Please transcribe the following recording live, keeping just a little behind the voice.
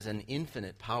an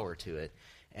infinite power to it.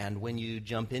 And when you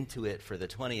jump into it for the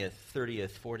 20th,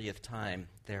 30th, 40th time,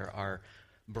 there are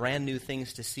brand new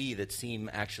things to see that seem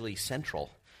actually central.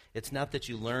 It's not that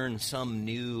you learn some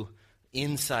new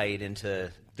insight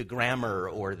into the grammar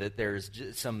or that there's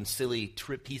some silly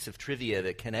piece of trivia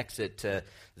that connects it to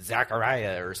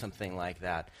Zechariah or something like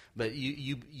that. But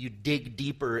you dig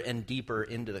deeper and deeper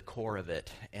into the core of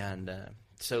it. And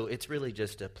so it's really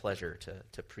just a pleasure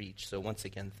to preach. So once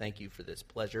again, thank you for this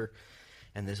pleasure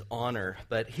and this honor.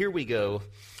 But here we go.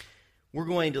 We're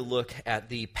going to look at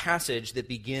the passage that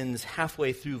begins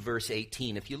halfway through verse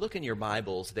 18. If you look in your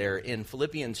Bibles there in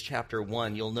Philippians chapter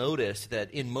 1, you'll notice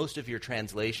that in most of your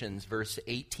translations, verse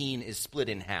 18 is split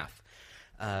in half.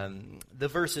 The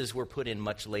verses were put in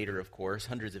much later, of course,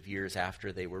 hundreds of years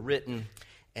after they were written,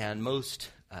 and most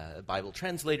Bible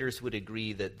translators would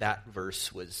agree that that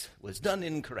verse was done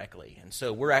incorrectly. And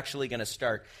so we're actually going to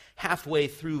start halfway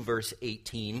through verse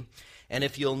 18. And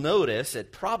if you'll notice,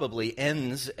 it probably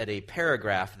ends at a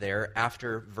paragraph there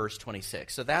after verse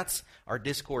 26. So that's our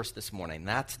discourse this morning.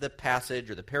 That's the passage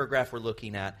or the paragraph we're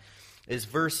looking at is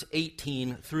verse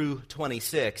 18 through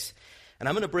 26. And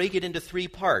I'm going to break it into three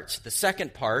parts. The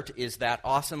second part is that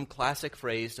awesome classic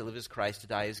phrase, to live as Christ, to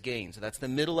die as gain. So that's the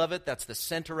middle of it. That's the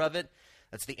center of it.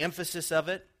 That's the emphasis of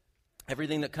it.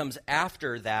 Everything that comes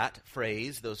after that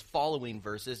phrase, those following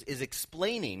verses, is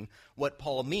explaining what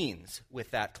Paul means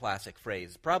with that classic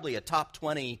phrase. Probably a top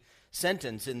 20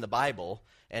 sentence in the Bible,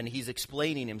 and he's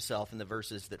explaining himself in the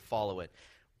verses that follow it.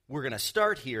 We're going to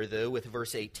start here, though, with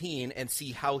verse 18 and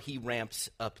see how he ramps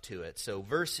up to it. So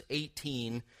verse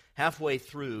 18, halfway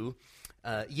through,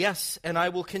 yes, and I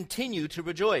will continue to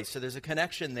rejoice. So there's a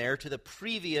connection there to the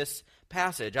previous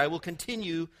passage. I will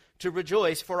continue to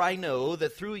rejoice, for I know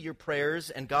that through your prayers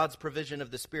and God's provision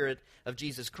of the Spirit of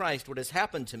Jesus Christ, what has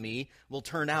happened to me will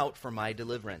turn out for my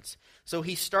deliverance. So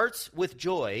he starts with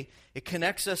joy. It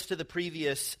connects us to the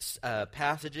previous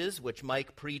passages, which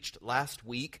Mike preached last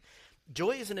week.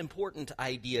 Joy is an important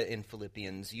idea in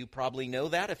Philippians. You probably know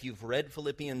that if you've read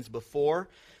Philippians before.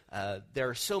 There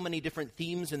are so many different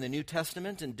themes in the New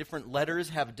Testament, and different letters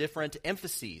have different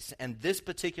emphases. And this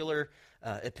particular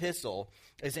epistle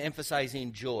is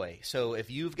emphasizing joy. So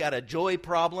if you've got a joy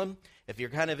problem, if you're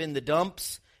kind of in the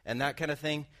dumps and that kind of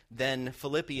thing, then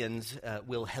Philippians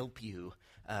will help you.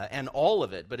 And all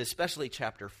of it, but especially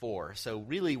chapter 4. So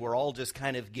really, we're all just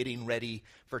kind of getting ready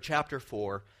for chapter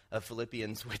 4 of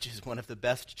Philippians, which is one of the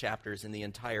best chapters in the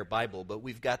entire Bible. But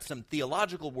we've got some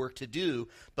theological work to do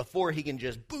before he can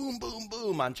just boom, boom,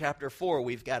 boom on chapter 4.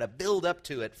 We've got to build up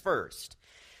to it first.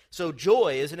 So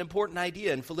joy is an important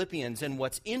idea in Philippians, and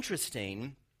what's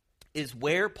interesting is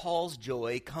where Paul's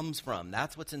joy comes from.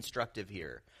 That's what's instructive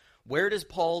here. Where does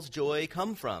Paul's joy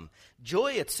come from?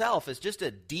 Joy itself is just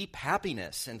a deep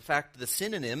happiness. In fact, the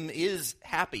synonym is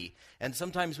happy. And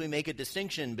sometimes we make a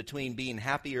distinction between being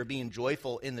happy or being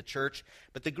joyful in the church.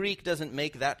 But the Greek doesn't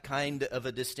make that kind of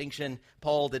a distinction.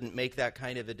 Paul didn't make that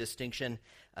kind of a distinction.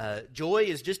 Joy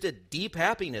is just a deep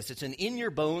happiness. It's an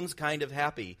in-your-bones kind of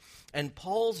happy. And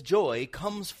Paul's joy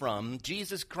comes from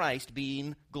Jesus Christ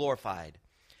being glorified.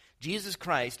 Jesus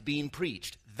Christ being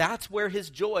preached. That's where his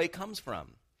joy comes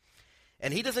from.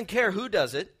 And he doesn't care who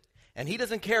does it, and he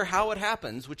doesn't care how it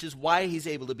happens, which is why he's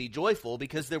able to be joyful,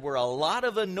 because there were a lot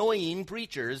of annoying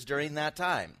preachers during that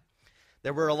time.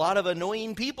 There were a lot of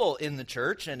annoying people in the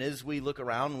church, and as we look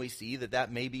around, we see that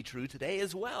that may be true today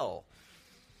as well.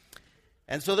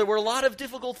 And so there were a lot of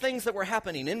difficult things that were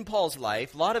happening in Paul's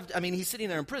life. He's sitting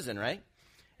there in prison, right?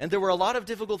 And there were a lot of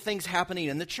difficult things happening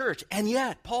in the church, and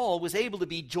yet Paul was able to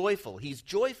be joyful. He's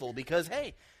joyful because,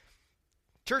 hey,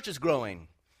 church is growing.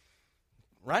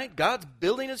 Right? God's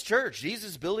building his church.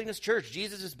 Jesus is building his church.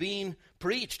 Jesus is being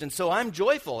preached. And so I'm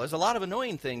joyful. There's a lot of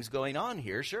annoying things going on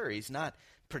here. Sure, he's not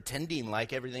pretending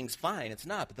like everything's fine. It's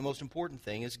not. But the most important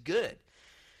thing is good.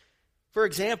 For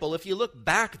example, if you look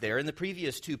back there in the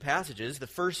previous two passages, the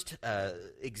first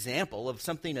example of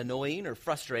something annoying or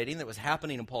frustrating that was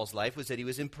happening in Paul's life was that he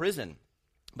was in prison.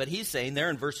 But he's saying there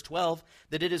in verse 12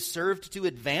 that it has served to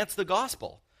advance the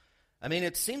gospel. I mean,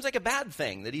 it seems like a bad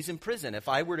thing that he's in prison. If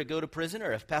I were to go to prison,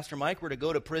 or if Pastor Mike were to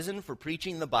go to prison for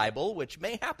preaching the Bible, which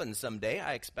may happen someday,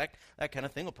 I expect that kind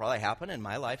of thing will probably happen in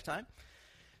my lifetime.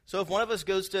 So if one of us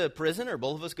goes to prison, or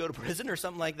both of us go to prison, or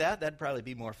something like that, that'd probably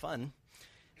be more fun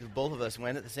if both of us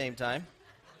went at the same time.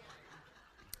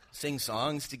 Sing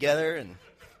songs together, and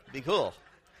it'd be cool.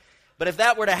 But if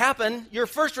that were to happen, your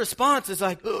first response is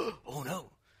like, oh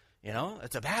no,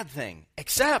 it's a bad thing.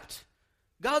 Except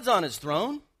God's on his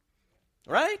throne.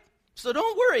 Right? So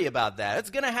don't worry about that. It's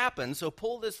going to happen. So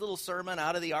pull this little sermon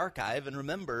out of the archive and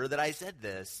remember that I said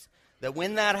this. That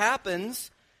when that happens,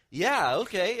 Yeah,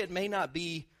 okay, it may not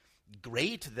be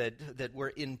great that we're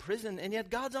in prison, and yet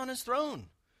God's on his throne.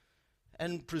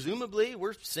 And presumably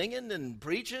we're singing and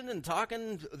preaching and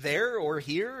talking there or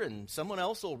here, and someone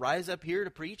else will rise up here to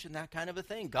preach and that kind of a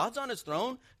thing. God's on his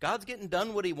throne. God's getting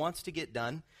done what he wants to get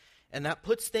done. And that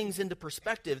puts things into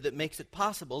perspective that makes it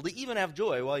possible to even have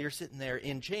joy while you're sitting there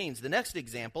in chains. The next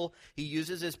example he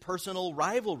uses is personal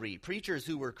rivalry. Preachers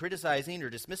who were criticizing or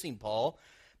dismissing Paul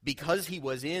because he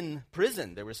was in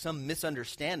prison. There was some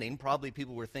misunderstanding. Probably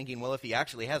people were thinking, well, if he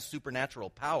actually has supernatural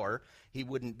power, he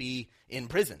wouldn't be in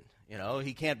prison. You know,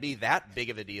 he can't be that big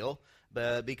of a deal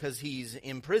because he's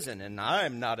in prison, and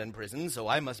I'm not in prison, so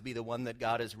I must be the one that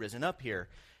God has risen up here.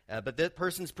 But that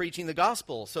person's preaching the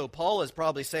gospel, so Paul is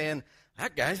probably saying,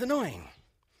 that guy's annoying.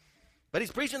 But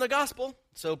he's preaching the gospel,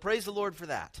 so praise the Lord for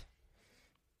that.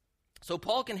 So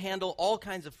Paul can handle all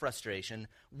kinds of frustration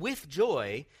with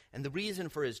joy, and the reason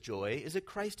for his joy is that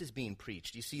Christ is being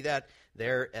preached. You see that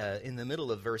there in the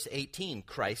middle of verse 18.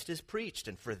 Christ is preached,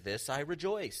 and for this I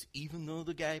rejoice, even though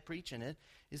the guy preaching it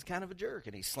is kind of a jerk,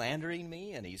 and he's slandering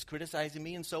me, and he's criticizing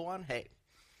me, and so on. Hey,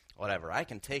 whatever, I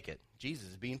can take it. Jesus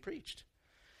is being preached.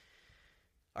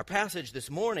 Our passage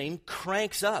this morning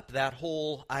cranks up that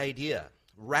whole idea,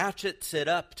 ratchets it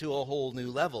up to a whole new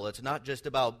level. It's not just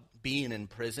about being in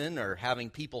prison or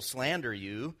having people slander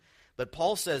you, but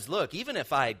Paul says, look, even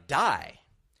if I die,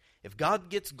 if God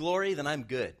gets glory, then I'm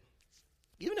good.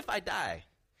 Even if I die,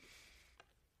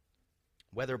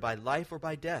 whether by life or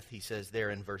by death, he says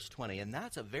there in verse 20, and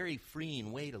that's a very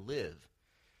freeing way to live.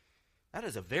 That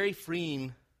is a very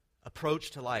freeing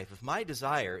approach to life. If my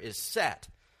desire is set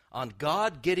on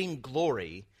God getting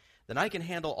glory, then I can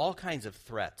handle all kinds of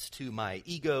threats to my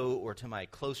ego or to my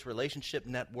close relationship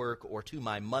network or to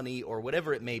my money or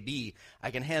whatever it may be.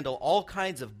 I can handle all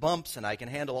kinds of bumps and I can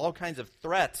handle all kinds of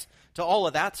threats to all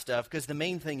of that stuff because the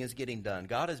main thing is getting done.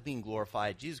 God is being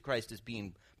glorified. Jesus Christ is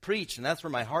being preached, and that's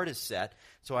where my heart is set,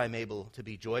 so I'm able to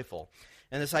be joyful.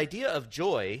 And this idea of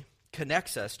joy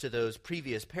connects us to those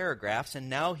previous paragraphs, and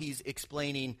now he's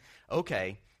explaining,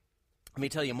 okay, let me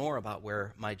tell you more about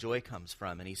where my joy comes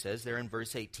from. And he says there in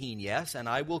verse 18, yes, and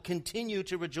I will continue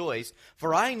to rejoice,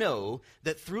 for I know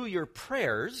that through your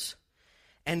prayers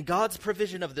and God's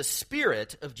provision of the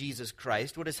Spirit of Jesus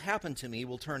Christ, what has happened to me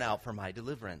will turn out for my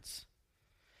deliverance.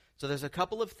 So there's a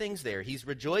couple of things there. He's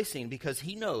rejoicing because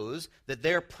he knows that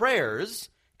their prayers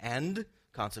and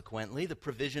consequently the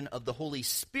provision of the Holy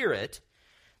Spirit,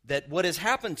 that what has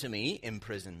happened to me,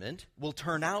 imprisonment, will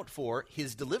turn out for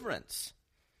his deliverance,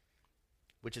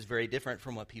 which is very different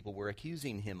from what people were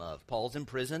accusing him of. Paul's in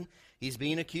prison. He's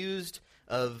being accused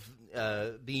of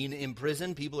being in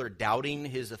prison. People are doubting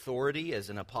his authority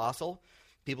as an apostle.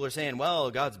 People are saying,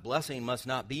 well, God's blessing must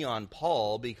not be on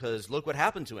Paul because look what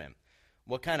happened to him.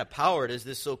 What kind of power does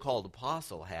this so-called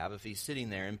apostle have if he's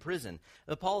sitting there in prison?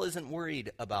 But Paul isn't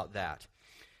worried about that.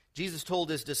 Jesus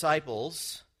told his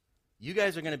disciples, you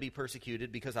guys are going to be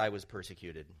persecuted because I was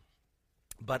persecuted.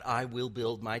 But I will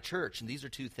build my church. And these are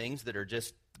two things that are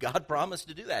just, God promised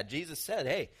to do that. Jesus said,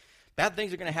 hey, bad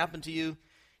things are going to happen to you.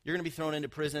 You're going to be thrown into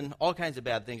prison. All kinds of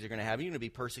bad things are going to happen. You're going to be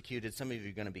persecuted. Some of you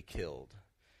are going to be killed.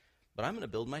 But I'm going to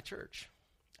build my church.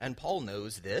 And Paul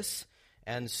knows this.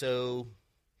 And so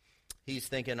he's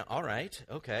thinking, all right,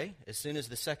 okay, as soon as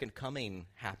the second coming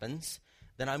happens,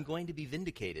 then I'm going to be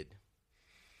vindicated.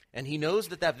 And he knows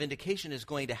that that vindication is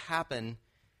going to happen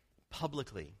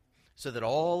publicly. So that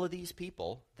all of these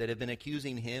people that have been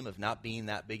accusing him of not being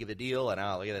that big of a deal, and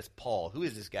look at this Paul. Who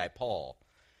is this guy, Paul?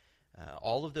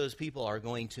 All of those people are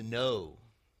going to know,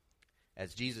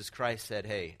 as Jesus Christ said,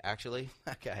 hey, actually,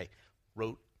 that guy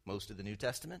wrote most of the New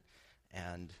Testament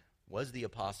and was the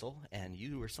apostle, and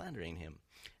you were slandering him.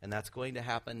 And that's going to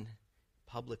happen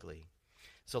publicly.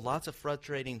 So lots of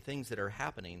frustrating things that are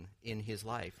happening in his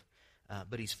life.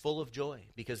 But he's full of joy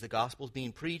because the gospel is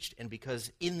being preached and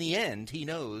because in the end he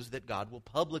knows that God will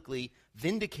publicly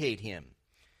vindicate him.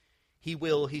 He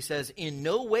will, he says, in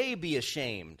no way be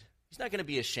ashamed. He's not going to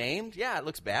be ashamed. Yeah, it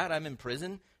looks bad. I'm in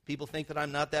prison. People think that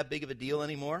I'm not that big of a deal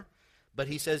anymore. But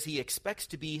he says he expects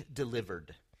to be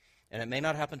delivered. And it may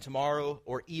not happen tomorrow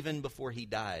or even before he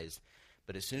dies.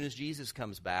 But as soon as Jesus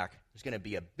comes back, there's going to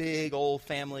be a big old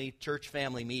family, church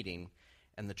family meeting,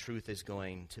 and the truth is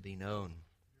going to be known.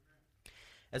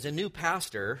 As a new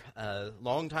pastor, a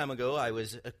long time ago, I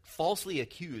was falsely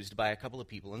accused by a couple of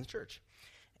people in the church.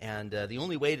 And the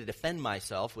only way to defend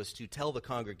myself was to tell the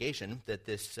congregation that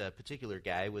this particular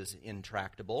guy was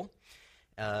intractable.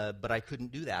 But I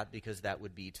couldn't do that because that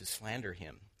would be to slander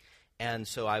him. And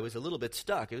so I was a little bit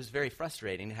stuck. It was very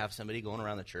frustrating to have somebody going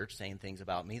around the church saying things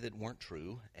about me that weren't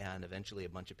true. And eventually a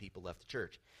bunch of people left the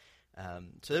church.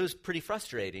 So it was pretty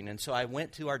frustrating. And so I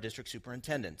went to our district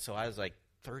superintendent. So I was like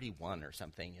 31 or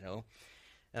something,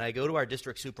 And I go to our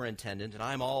district superintendent, and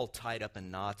I'm all tied up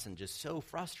in knots and just so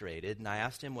frustrated. And I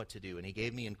asked him what to do, and he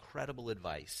gave me incredible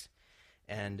advice.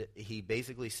 And he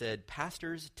basically said,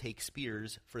 pastors take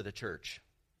spears for the church.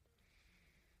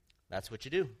 That's what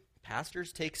you do.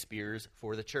 Pastors take spears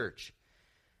for the church.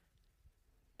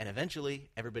 And eventually,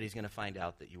 everybody's going to find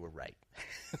out that you were right.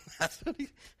 That's what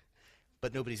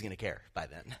but nobody's going to care by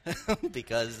then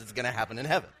because it's going to happen in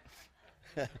heaven.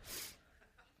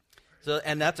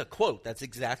 And that's a quote. That's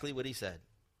exactly what he said.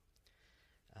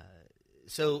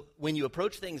 So when you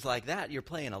approach things like that, you're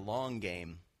playing a long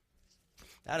game.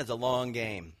 That is a long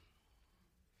game.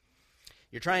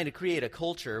 You're trying to create a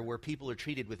culture where people are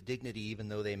treated with dignity even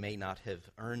though they may not have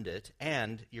earned it,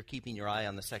 and you're keeping your eye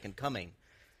on the second coming.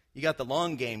 You got the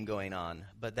long game going on,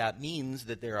 but that means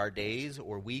that there are days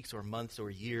or weeks or months or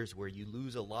years where you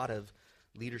lose a lot of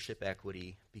leadership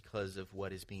equity because of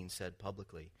what is being said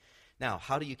publicly. Now,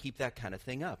 how do you keep that kind of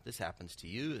thing up? This happens to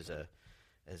you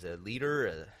as a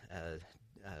leader,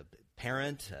 a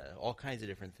parent, all kinds of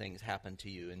different things happen to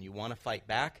you, and you want to fight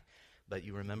back, but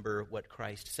you remember what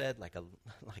Christ said, like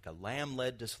a lamb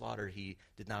led to slaughter, he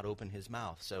did not open his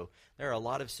mouth. So there are a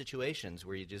lot of situations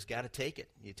where you just got to take it.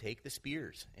 You take the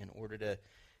spears in order to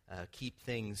keep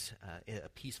things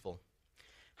peaceful.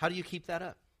 How do you keep that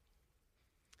up?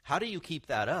 How do you keep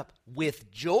that up?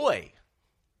 With joy.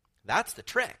 That's the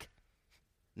trick.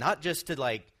 Not just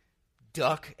to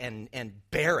duck and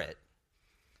bear it,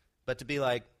 but to be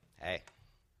like, hey,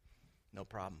 no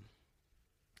problem.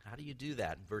 How do you do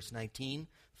that? Verse 19,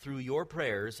 through your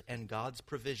prayers and God's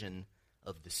provision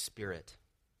of the Spirit.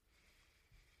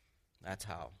 That's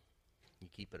how you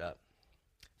keep it up.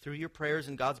 Through your prayers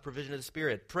and God's provision of the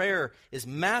Spirit. Prayer is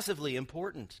massively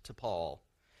important to Paul.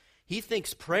 He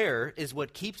thinks prayer is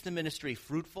what keeps the ministry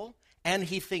fruitful, and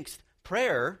he thinks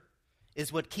prayer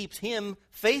is what keeps him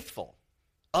faithful.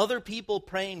 Other people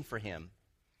praying for him.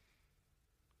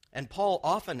 And Paul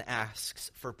often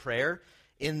asks for prayer.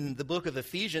 In the book of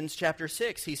Ephesians, chapter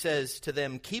 6, he says to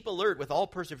them, keep alert with all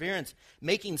perseverance,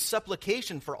 making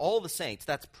supplication for all the saints.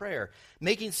 That's prayer.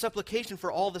 Making supplication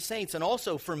for all the saints, and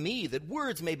also for me, that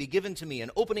words may be given to me,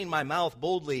 and opening my mouth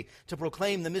boldly to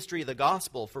proclaim the mystery of the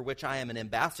gospel, for which I am an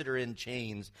ambassador in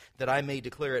chains, that I may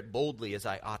declare it boldly as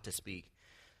I ought to speak.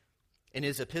 In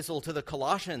his epistle to the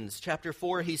Colossians, chapter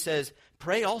 4, he says,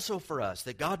 pray also for us,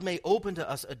 that God may open to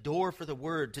us a door for the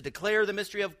word, to declare the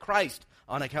mystery of Christ,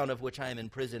 on account of which I am in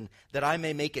prison, that I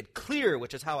may make it clear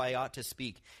which is how I ought to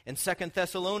speak. In 2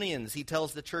 Thessalonians, he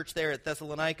tells the church there at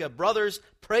Thessalonica, brothers,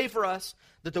 pray for us,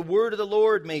 that the word of the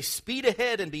Lord may speed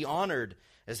ahead and be honored,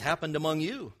 as happened among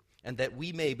you, and that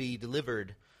we may be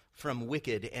delivered from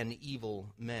wicked and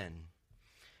evil men.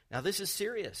 Now this is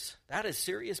serious. That is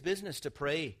serious business to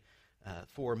pray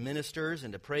for ministers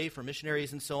and to pray for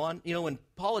missionaries and so on. When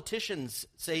politicians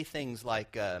say things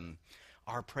like,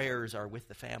 our prayers are with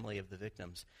the family of the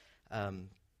victims,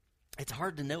 it's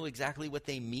hard to know exactly what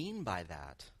they mean by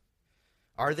that.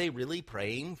 Are they really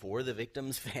praying for the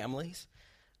victims' families?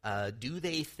 Do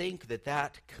they think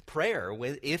that prayer,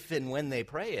 if and when they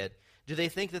pray it, do they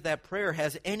think that prayer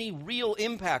has any real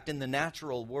impact in the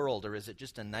natural world, or is it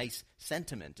just a nice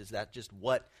sentiment? Is that just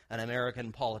what an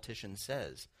American politician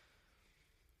says?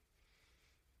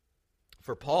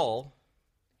 For Paul,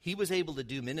 he was able to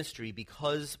do ministry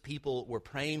because people were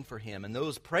praying for him, and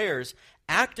those prayers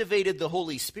activated the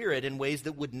Holy Spirit in ways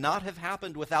that would not have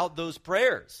happened without those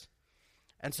prayers.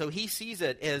 And so he sees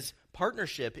it as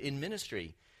partnership in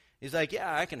ministry. He's like,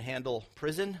 yeah, I can handle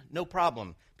prison, no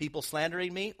problem. People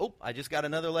slandering me, oh, I just got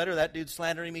another letter, that dude's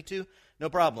slandering me too,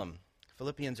 no problem.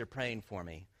 Philippians are praying for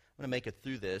me. I'm going to make it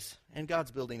through this, and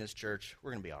God's building his church. We're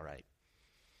going to be all right.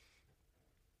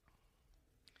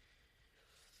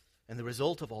 And the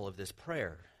result of all of this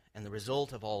prayer and the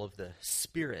result of all of the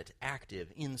Spirit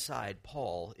active inside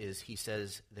Paul is, he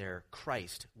says there,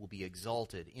 Christ will be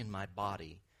exalted in my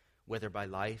body, whether by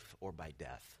life or by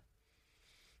death.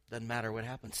 Doesn't matter what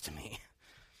happens to me.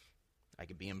 I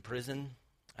could be in prison.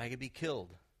 I could be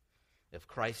killed. If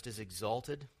Christ is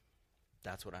exalted,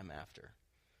 that's what I'm after.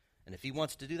 And if he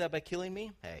wants to do that by killing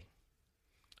me, hey,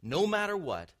 no matter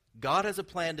what, God has a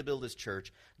plan to build his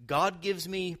church. God gives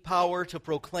me power to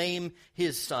proclaim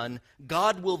his Son.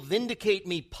 God will vindicate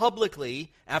me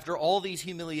publicly after all these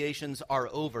humiliations are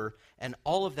over. And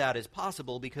all of that is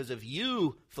possible because of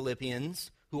you,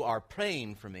 Philippians, who are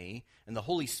praying for me. And the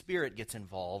Holy Spirit gets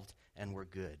involved, and we're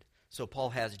good. So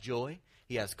Paul has joy.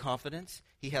 He has confidence.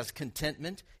 He has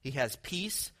contentment. He has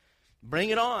peace. Bring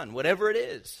it on, whatever it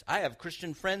is. I have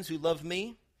Christian friends who love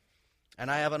me,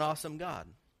 and I have an awesome God.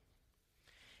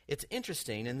 It's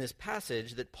interesting in this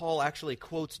passage that Paul actually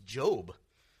quotes Job.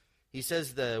 He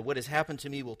says, what has happened to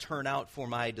me will turn out for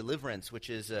my deliverance, which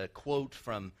is a quote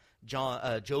from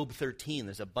Job 13.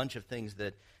 There's a bunch of things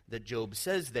that Job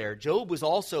says there. Job was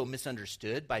also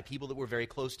misunderstood by people that were very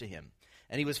close to him.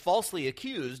 And he was falsely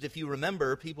accused. If you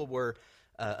remember, people were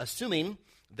assuming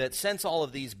that since all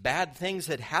of these bad things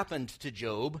had happened to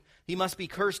Job, he must be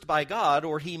cursed by God,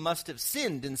 or he must have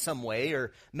sinned in some way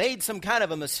or made some kind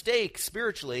of a mistake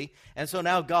spiritually, and so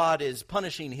now God is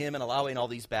punishing him and allowing all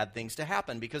these bad things to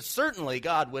happen, because certainly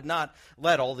God would not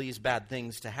let all these bad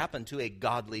things to happen to a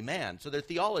godly man. So their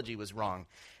theology was wrong.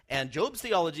 And Job's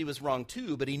theology was wrong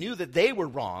too, but he knew that they were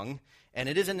wrong, and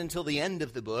it isn't until the end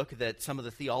of the book that some of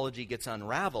the theology gets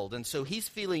unraveled. And so he's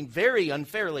feeling very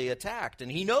unfairly attacked,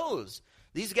 and he knows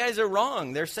these guys are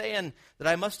wrong. They're saying that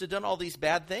I must have done all these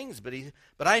bad things, but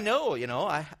I know,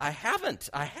 I haven't.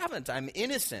 I'm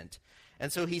innocent.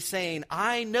 And so he's saying,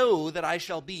 I know that I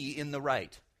shall be in the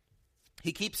right.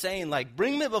 He keeps saying, like,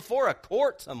 bring me before a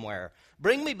court somewhere.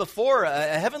 Bring me before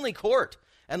a heavenly court,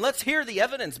 and let's hear the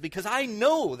evidence, because I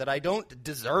know that I don't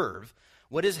deserve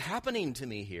what is happening to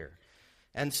me here.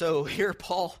 And so here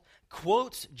Paul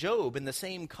quotes Job in the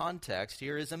same context.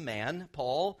 Here is a man,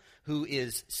 Paul, who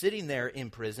is sitting there in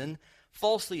prison,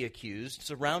 falsely accused,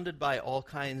 surrounded by all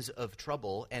kinds of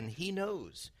trouble, and he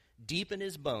knows deep in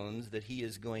his bones that he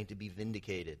is going to be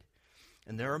vindicated.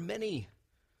 And there are many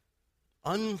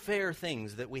unfair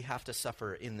things that we have to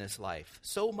suffer in this life,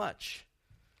 so much.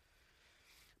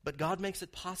 But God makes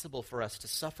it possible for us to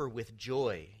suffer with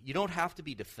joy. You don't have to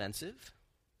be defensive.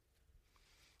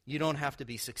 You don't have to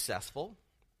be successful.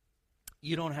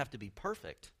 You don't have to be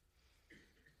perfect.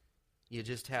 You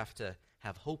just have to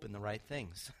have hope in the right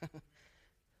things,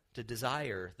 to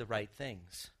desire the right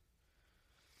things.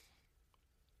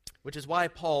 Which is why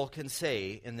Paul can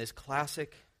say in this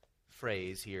classic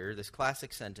phrase here, this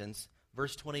classic sentence,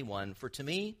 verse 21, for to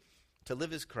me, to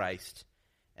live is Christ,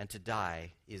 and to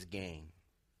die is gain.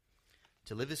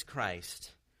 To live is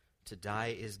Christ, to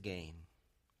die is gain.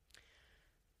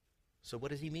 So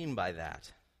what does he mean by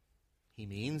that? He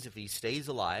means if he stays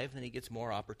alive, then he gets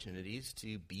more opportunities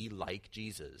to be like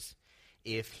Jesus.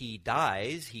 If he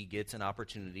dies, he gets an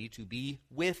opportunity to be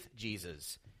with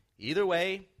Jesus. Either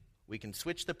way, we can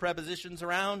switch the prepositions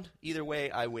around. Either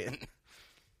way, I win.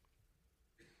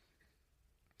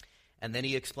 And then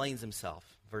he explains himself.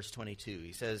 Verse 22,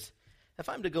 he says, if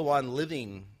I'm to go on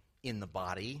living in the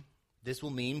body, this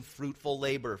will mean fruitful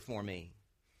labor for me.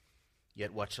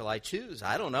 Yet what shall I choose?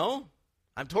 I don't know.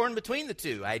 I'm torn between the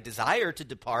two. I desire to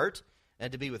depart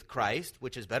and to be with Christ,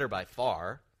 which is better by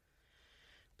far.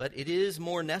 But it is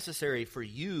more necessary for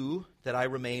you that I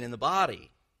remain in the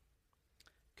body.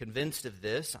 Convinced of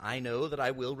this, I know that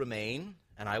I will remain,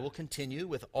 and I will continue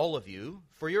with all of you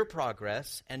for your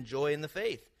progress and joy in the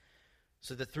faith,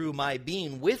 so that through my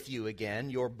being with you again,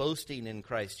 your boasting in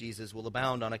Christ Jesus will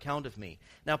abound on account of me.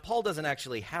 Now, Paul doesn't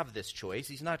actually have this choice.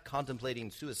 He's not contemplating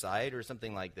suicide or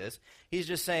something like this. He's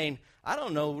just saying, I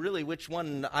don't know really which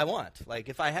one I want. Like,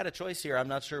 if I had a choice here, I'm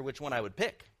not sure which one I would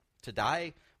pick. To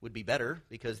die would be better,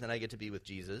 because then I get to be with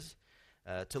Jesus.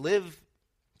 To live,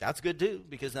 that's good too,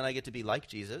 because then I get to be like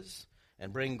Jesus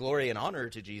and bring glory and honor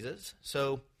to Jesus.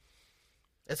 So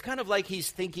it's kind of like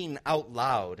he's thinking out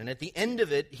loud, and at the end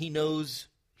of it, he knows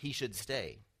he should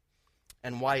stay.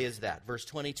 And why is that? Verse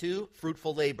 22,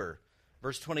 fruitful labor.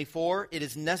 Verse 24, it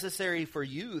is necessary for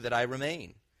you that I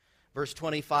remain. Verse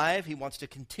 25, he wants to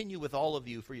continue with all of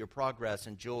you for your progress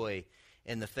and joy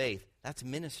in the faith. That's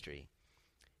ministry.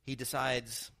 He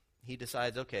decides,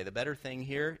 okay, the better thing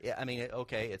here,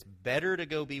 it's better to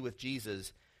go be with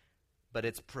Jesus, but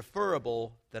it's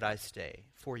preferable that I stay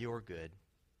for your good.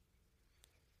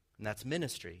 And that's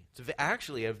ministry. It's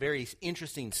actually a very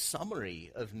interesting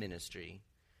summary of ministry.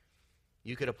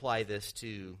 You could apply this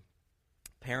to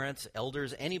parents,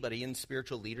 elders, anybody in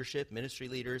spiritual leadership, ministry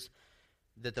leaders,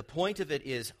 that the point of it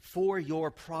is for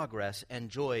your progress and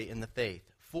joy in the faith.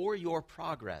 For your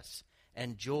progress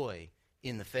and joy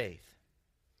in the faith.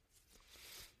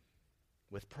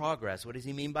 With progress, what does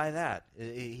he mean by that?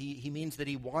 He means that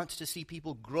he wants to see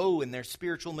people grow in their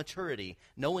spiritual maturity,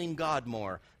 knowing God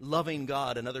more, loving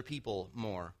God and other people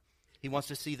more. He wants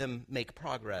to see them make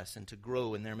progress and to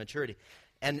grow in their maturity.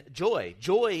 And joy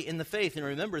in the faith. And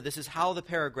remember, this is how the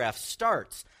paragraph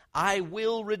starts. I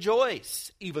will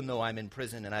rejoice, even though I'm in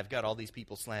prison and I've got all these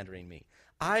people slandering me.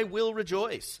 I will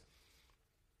rejoice.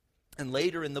 And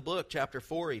later in the book, chapter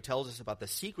 4, he tells us about the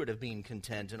secret of being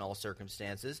content in all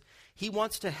circumstances. He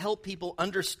wants to help people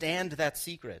understand that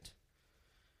secret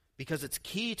because it's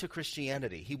key to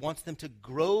Christianity. He wants them to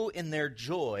grow in their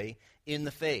joy in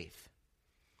the faith.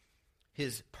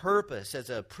 His purpose as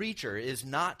a preacher is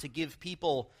not to give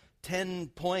people 10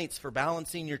 points for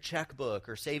balancing your checkbook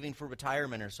or saving for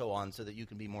retirement or so on so that you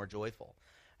can be more joyful.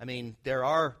 I mean, there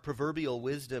are proverbial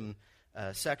wisdom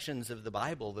sections of the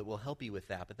Bible that will help you with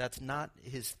that, but that's not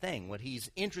his thing. What he's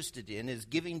interested in is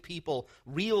giving people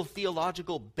real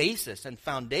theological basis and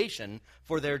foundation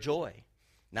for their joy.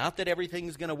 Not that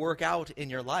everything's going to work out in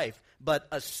your life, but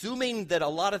assuming that a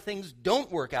lot of things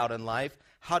don't work out in life,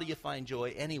 how do you find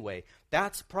joy anyway?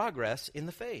 That's progress in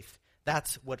the faith.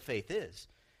 That's what faith is.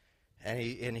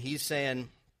 And he's saying,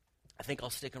 I think I'll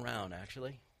stick around,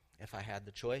 actually. If I had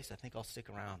the choice, I think I'll stick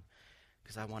around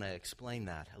because I want to explain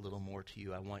that a little more to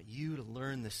you. I want you to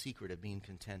learn the secret of being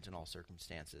content in all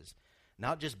circumstances.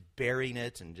 Not just bearing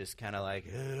it and just kind of like,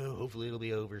 oh, hopefully it'll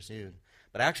be over soon,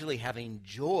 but actually having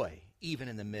joy even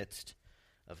in the midst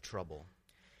of trouble.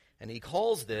 And he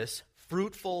calls this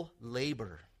fruitful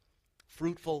labor.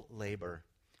 Fruitful labor.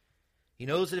 He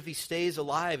knows that if he stays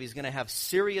alive, he's going to have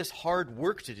serious hard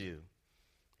work to do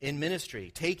in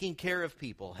ministry, taking care of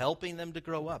people, helping them to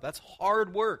grow up. That's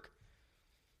hard work.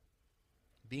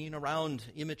 Being around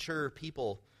immature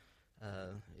people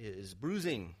is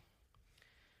bruising.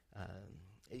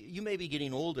 You may be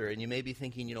getting older and you may be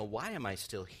thinking, why am I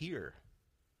still here?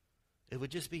 It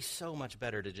would just be so much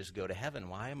better to just go to heaven.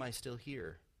 Why am I still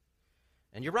here?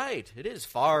 And you're right. It is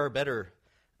far better,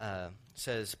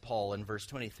 says Paul in verse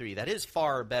 23. That is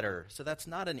far better. So that's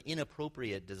not an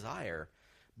inappropriate desire.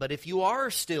 But if you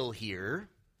are still here,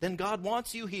 then God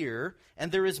wants you here,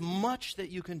 and there is much that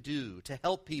you can do to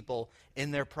help people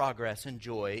in their progress and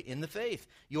joy in the faith.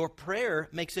 Your prayer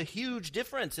makes a huge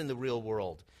difference in the real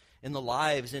world, in the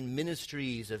lives and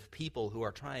ministries of people who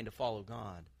are trying to follow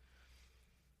God.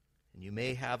 And you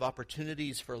may have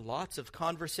opportunities for lots of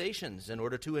conversations in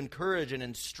order to encourage and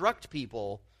instruct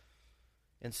people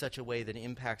in such a way that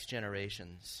impacts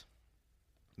generations.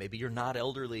 Maybe you're not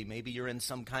elderly. Maybe you're in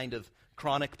some kind of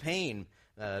chronic pain.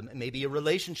 Maybe a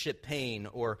relationship pain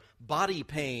or body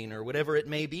pain or whatever it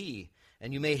may be.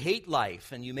 And you may hate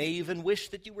life, and you may even wish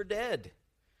that you were dead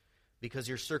because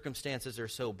your circumstances are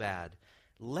so bad.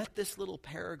 Let this little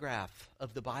paragraph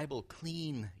of the Bible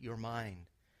clean your mind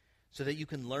so that you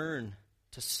can learn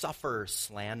to suffer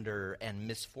slander and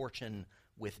misfortune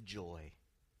with joy,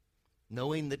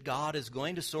 knowing that God is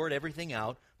going to sort everything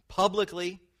out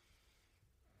publicly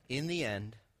in the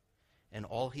end, and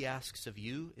all he asks of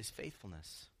you is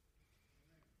faithfulness.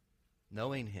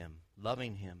 Knowing him,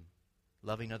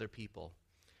 loving other people.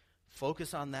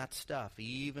 Focus on that stuff,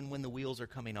 even when the wheels are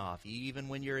coming off, even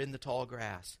when you're in the tall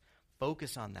grass.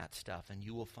 Focus on that stuff, and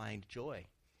you will find joy.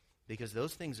 Because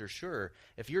those things are sure.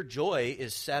 If your joy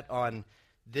is set on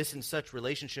this and such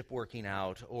relationship working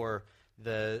out, or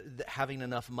the having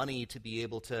enough money to be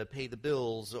able to pay the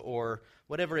bills, or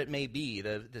whatever it may be,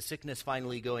 the sickness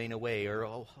finally going away,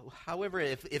 or however,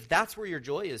 if that's where your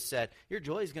joy is set, your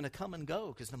joy is going to come and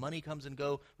go, because the money comes and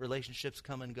go, relationships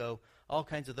come and go, all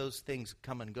kinds of those things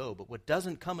come and go. But what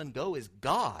doesn't come and go is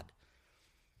God,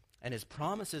 and his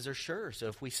promises are sure. So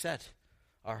if we set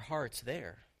our hearts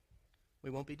there, we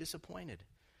won't be disappointed.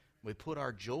 We put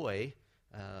our joy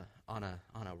on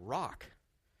a rock.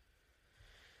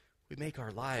 We make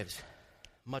our lives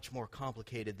much more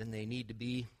complicated than they need to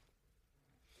be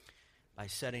by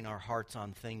setting our hearts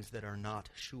on things that are not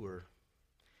sure.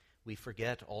 We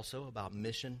forget also about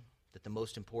mission, that the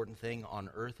most important thing on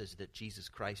earth is that Jesus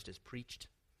Christ is preached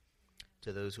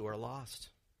to those who are lost.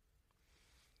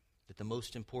 That the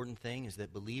most important thing is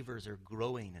that believers are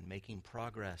growing and making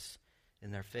progress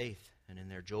in their faith and in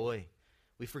their joy.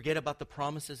 We forget about the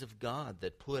promises of God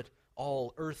that put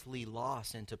all earthly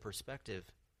loss into perspective.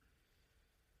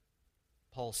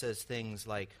 Paul says things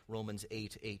like Romans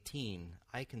 8:18.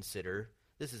 I consider,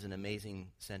 this is an amazing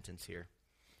sentence here,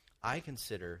 I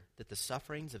consider that the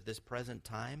sufferings of this present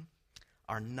time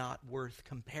are not worth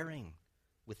comparing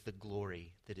with the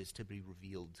glory that is to be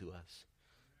revealed to us.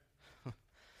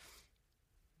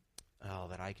 Oh,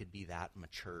 that I could be that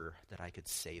mature, that I could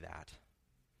say that.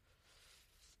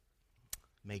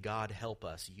 May God help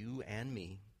us, you and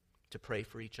me, to pray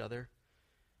for each other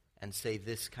and say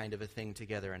this kind of a thing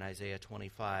together in Isaiah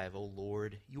 25. O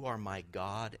Lord, you are my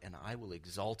God, and I will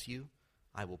exalt you.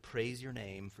 I will praise your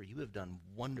name, for you have done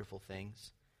wonderful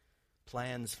things.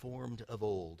 Plans formed of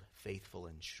old, faithful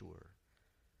and sure.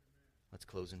 Let's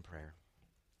close in prayer.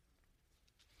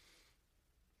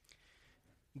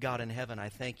 God in heaven, I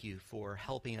thank you for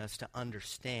helping us to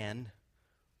understand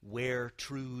where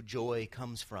true joy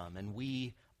comes from. And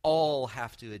we all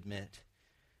have to admit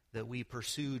that we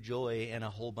pursue joy in a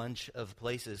whole bunch of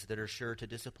places that are sure to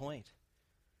disappoint.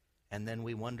 And then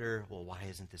we wonder, well, why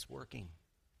isn't this working?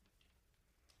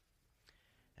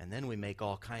 And then we make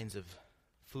all kinds of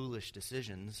foolish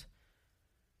decisions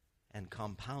and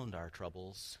compound our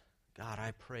troubles. God,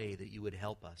 I pray that you would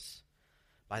help us.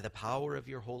 By the power of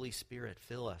your Holy Spirit,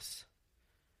 fill us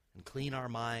and clean our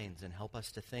minds and help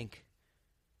us to think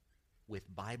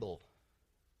with Bible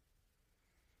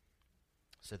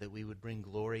so that we would bring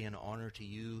glory and honor to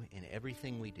you in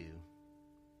everything we do.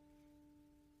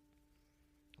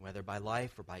 Whether by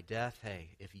life or by death, hey,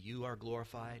 if you are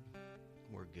glorified,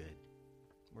 we're good.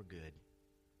 We're good.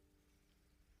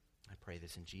 I pray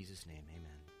this in Jesus' name,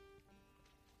 amen.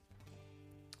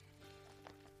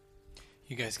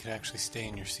 You guys could actually stay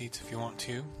in your seats if you want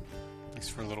to, at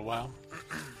least for a little while.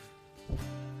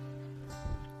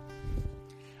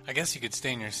 I guess you could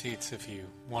stay in your seats if you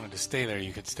wanted to stay there.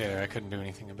 You could stay there. I couldn't do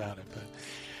anything about it, but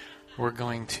we're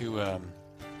going to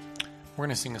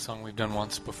sing a song we've done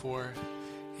once before,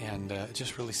 and it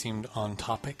just really seemed on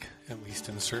topic, at least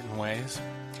in certain ways.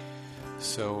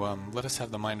 So let us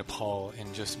have the mind of Paul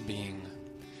in just being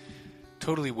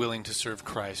totally willing to serve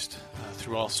Christ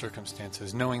through all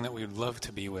circumstances, knowing that we would love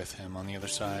to be with him on the other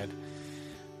side,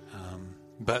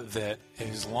 but that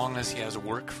as long as he has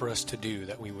work for us to do,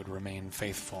 that we would remain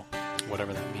faithful,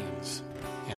 whatever that means.